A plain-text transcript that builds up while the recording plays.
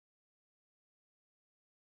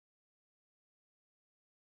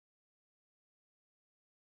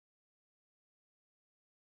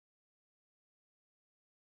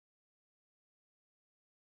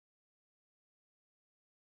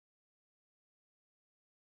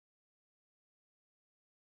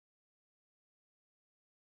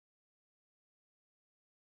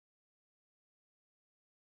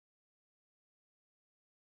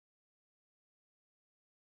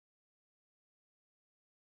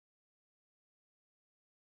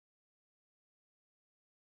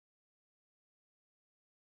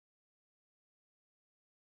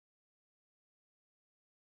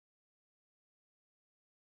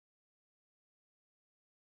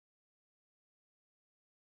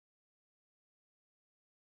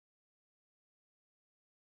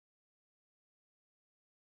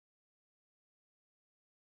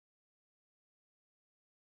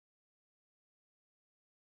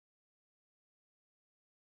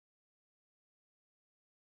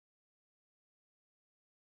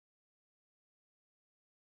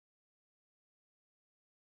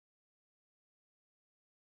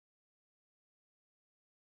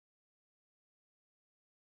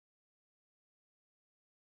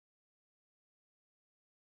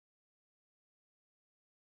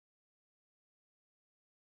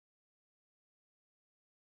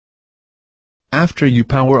After you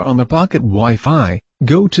power on the pocket Wi-Fi,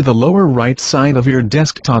 go to the lower right side of your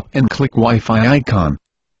desktop and click Wi-Fi icon.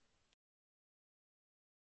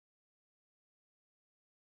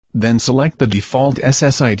 Then select the default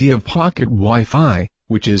SSID of pocket Wi-Fi,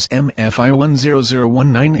 which is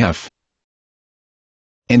MFI1019F.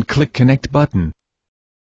 And click Connect button.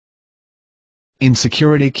 In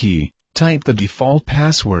security key, type the default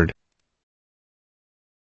password.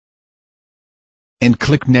 And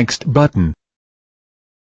click Next button.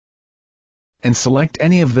 And select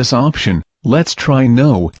any of this option. Let's try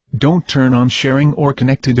No, don't turn on sharing or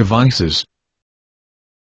connected devices.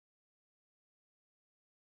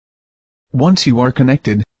 Once you are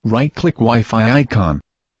connected, right-click Wi-Fi icon.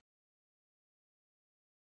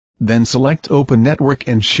 Then select Open Network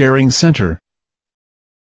and Sharing Center.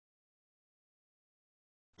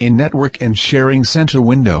 In Network and Sharing Center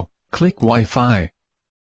window, click Wi-Fi.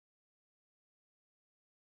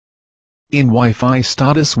 In Wi-Fi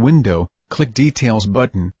status window, click Details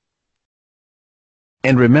button.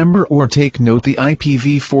 And remember or take note the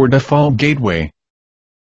IPv4 default gateway.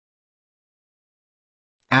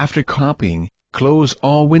 After copying, close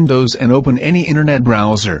all windows and open any internet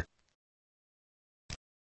browser.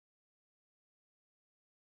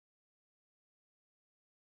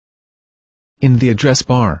 In the address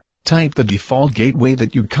bar, type the default gateway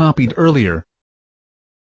that you copied earlier.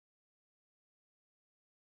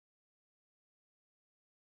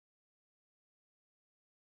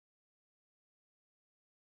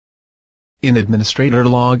 In Administrator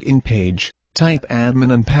Login page, type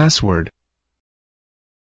admin and password.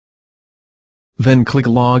 Then click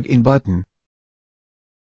Login button.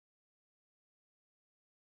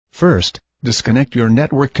 First, disconnect your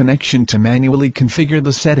network connection to manually configure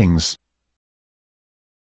the settings.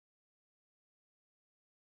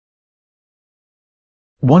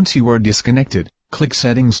 Once you are disconnected, click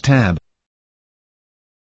Settings tab.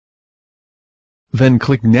 Then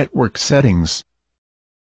click Network Settings.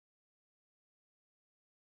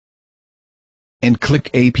 And click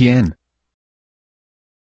APN.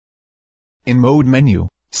 In Mode menu,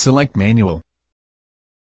 select Manual.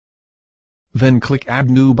 Then click Add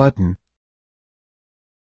New button.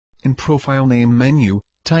 In Profile Name menu,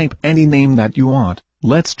 type any name that you want.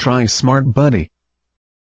 Let's try Smartbuddy.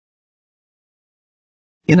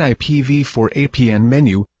 In IPv4 APN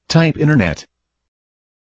menu, type Internet.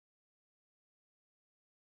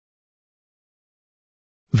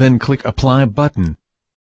 Then click Apply button.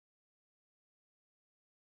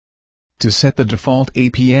 To set the default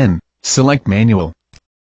APN, select Manual.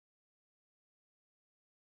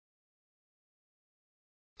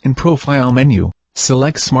 In Profile menu,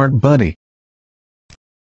 select Smartbuddy.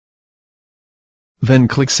 Then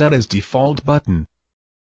click Set as Default button.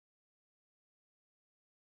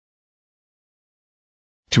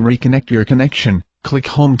 To reconnect your connection, click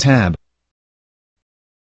Home tab.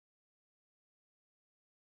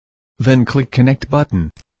 Then click Connect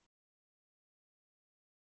button.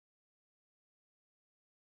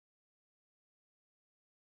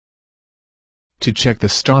 To check the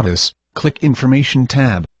status, click Information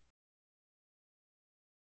tab.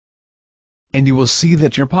 And you will see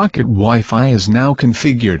that your pocket Wi-Fi is now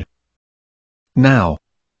configured. Now,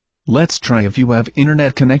 let's try if you have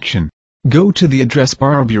internet connection. Go to the address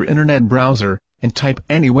bar of your internet browser, and type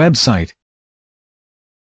any website.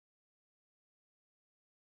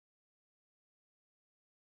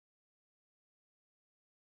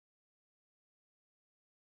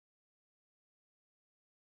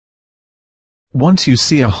 Once you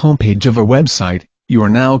see a homepage of a website, you are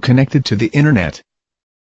now connected to the internet.